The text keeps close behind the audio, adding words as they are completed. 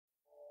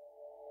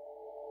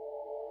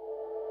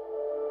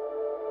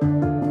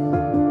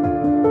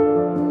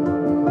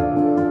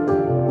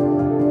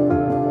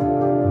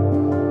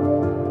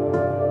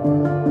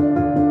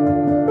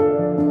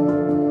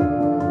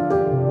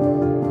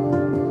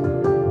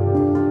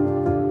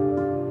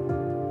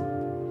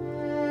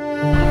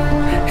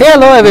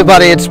Hello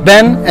everybody, it's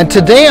Ben and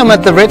today I'm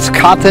at the Ritz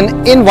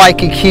Carlton in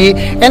Waikiki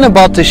and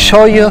about to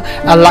show you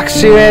a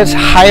luxurious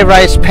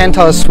high-rise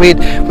penthouse suite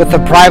with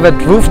a private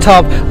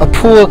rooftop, a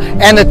pool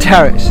and a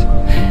terrace.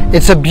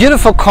 It's a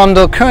beautiful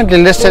condo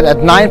currently listed at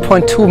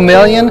 9.2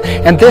 million,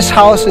 and this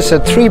house is a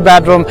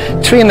 3-bedroom,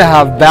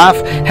 3.5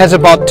 bath, has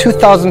about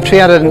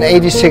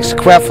 2,386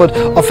 square foot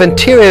of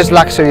interior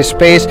luxury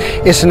space,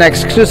 is an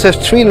exclusive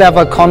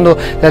 3-level condo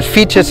that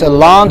features a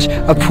lounge,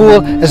 a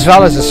pool as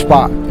well as a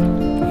spa.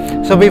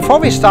 So before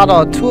we start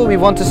our tour, we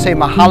want to say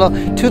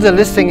mahalo to the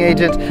listing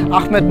agent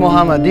Ahmad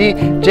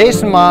Mahammadi,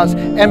 Jason Mars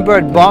and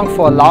Burt Bonk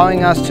for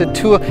allowing us to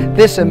tour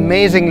this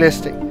amazing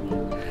listing.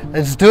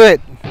 Let's do it!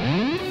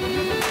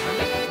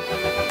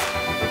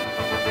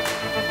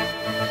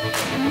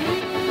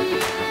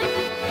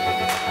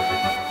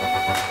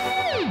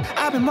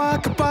 I've been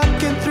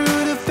walking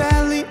through the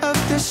valley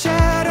of the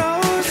shadows.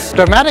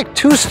 Dramatic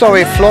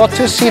 2-story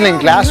floor-to-ceiling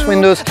glass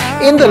windows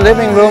in the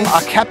living room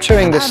are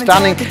capturing the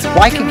stunning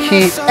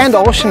Waikiki and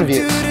ocean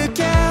views.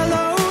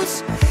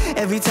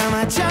 Every time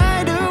I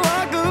tried to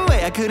walk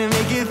away, I couldn't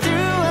make it through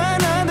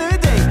another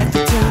day.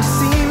 Every time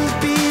seemed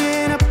to be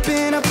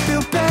an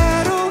uphill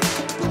battle.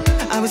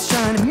 I was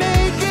trying to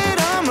make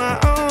it on my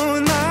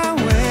own,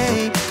 my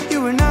way.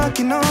 You were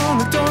knocking on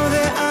the door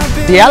that I've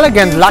been. The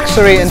elegant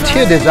luxury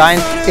interior design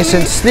is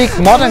in sleek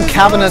modern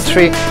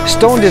cabinetry,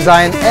 stone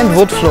design and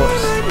wood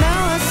floors.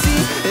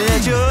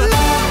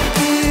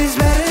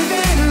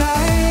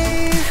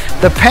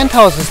 The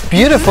penthouse is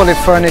beautifully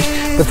furnished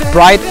with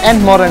bright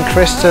and modern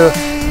crystal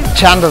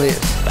chandeliers.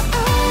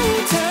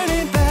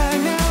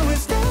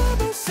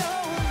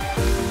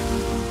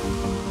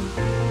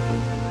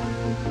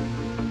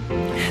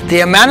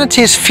 The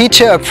amenities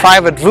feature a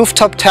private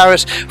rooftop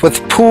terrace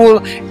with pool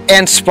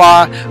and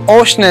spa,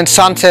 ocean and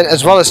sunset,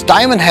 as well as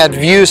diamond head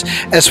views,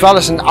 as well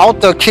as an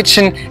outdoor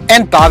kitchen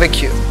and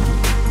barbecue.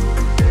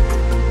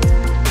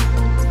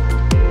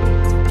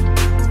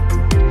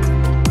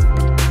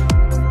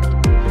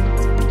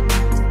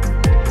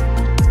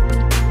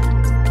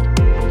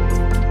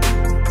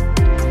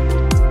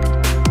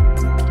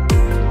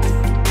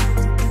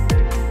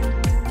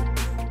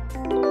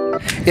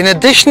 In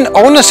addition,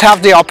 owners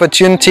have the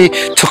opportunity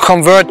to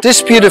convert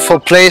this beautiful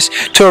place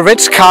to a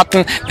Ritz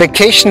Carlton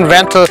vacation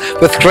rental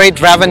with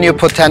great revenue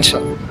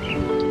potential.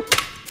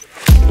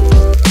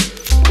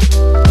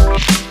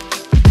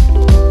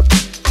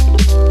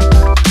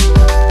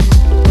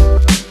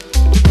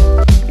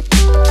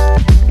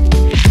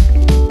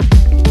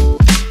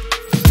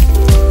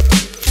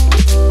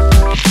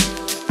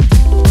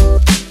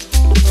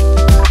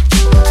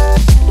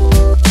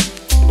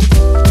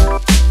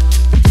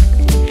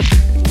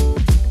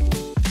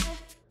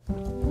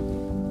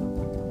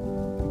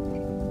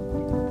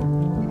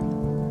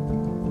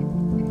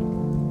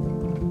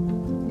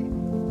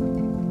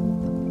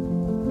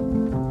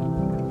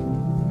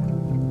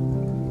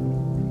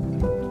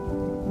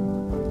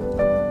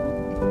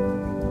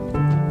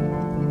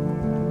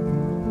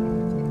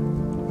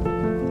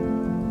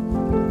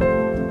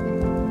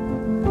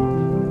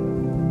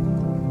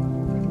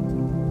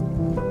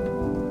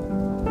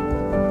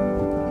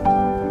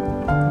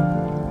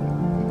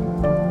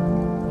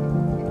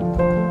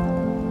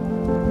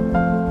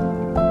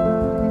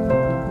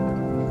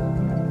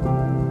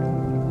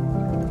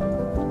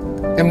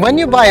 And when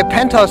you buy a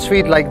penthouse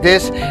suite like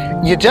this,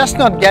 you're just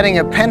not getting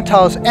a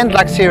penthouse and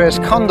luxurious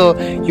condo,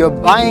 you're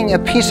buying a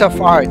piece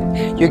of art.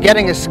 You're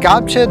getting a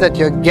sculpture that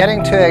you're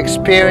getting to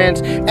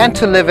experience and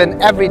to live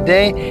in every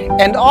day,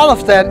 and all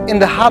of that in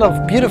the heart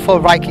of beautiful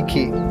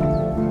Waikiki.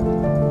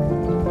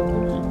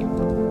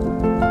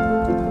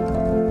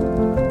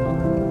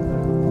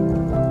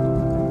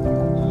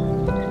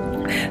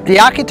 The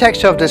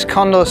architecture of this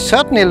condo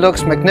certainly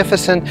looks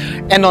magnificent,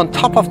 and on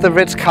top of the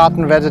Ritz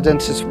Carlton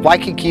residence's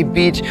Waikiki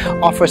beach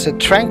offers a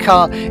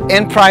tranquil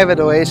and private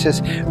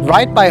oasis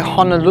right by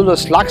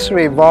Honolulu's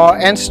luxury raw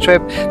and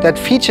strip that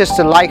features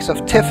the likes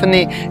of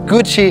Tiffany,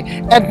 Gucci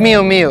and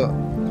Miu Miu.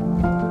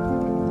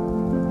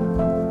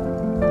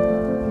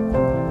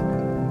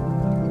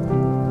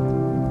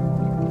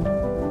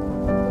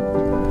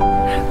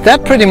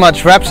 That pretty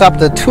much wraps up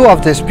the tour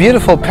of this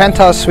beautiful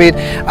penthouse suite.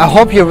 I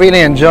hope you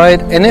really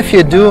enjoyed, and if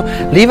you do,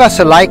 leave us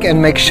a like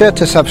and make sure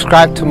to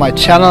subscribe to my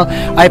channel.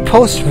 I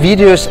post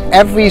videos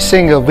every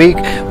single week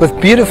with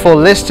beautiful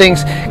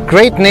listings,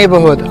 great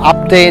neighborhood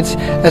updates,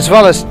 as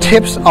well as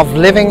tips of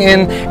living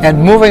in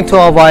and moving to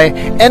Hawaii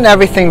and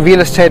everything real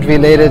estate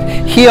related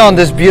here on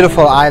this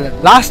beautiful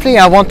island. Lastly,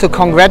 I want to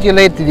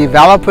congratulate the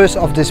developers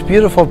of these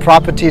beautiful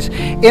properties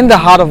in the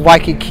heart of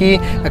Waikiki,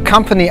 a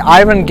company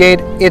Iron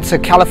Gate. It's a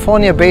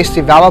California-based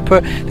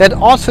developer that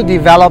also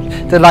developed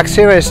the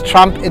luxurious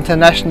Trump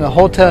International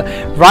Hotel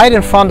right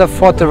in front of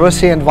Fort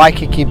DeRussi and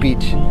Waikiki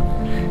Beach.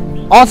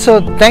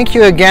 Also, thank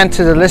you again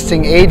to the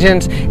listing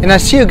agents, and I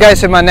see you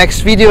guys in my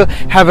next video.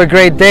 Have a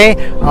great day.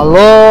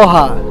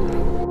 Aloha.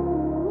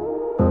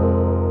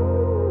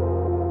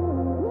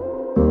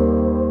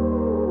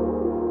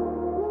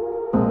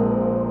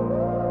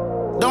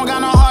 Don't got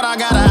no heart, I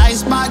got an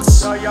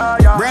icebox.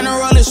 Brand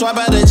new rolling, swipe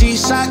out the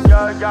G-Shock.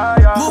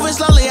 Moving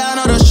slowly, I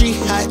know the street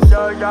hype.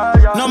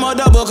 No more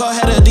double, go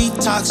ahead a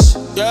detox.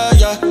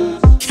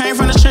 Came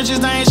from the trenches,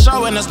 they ain't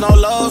showing us no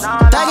love.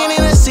 Thugging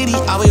in the city,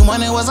 all we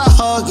wanted was a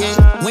hug,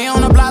 yeah. We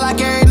on the block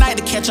like every night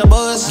to catch a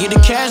buzz. Get the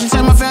cash and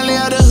tell my family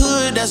of the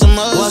hood, that's a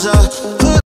must.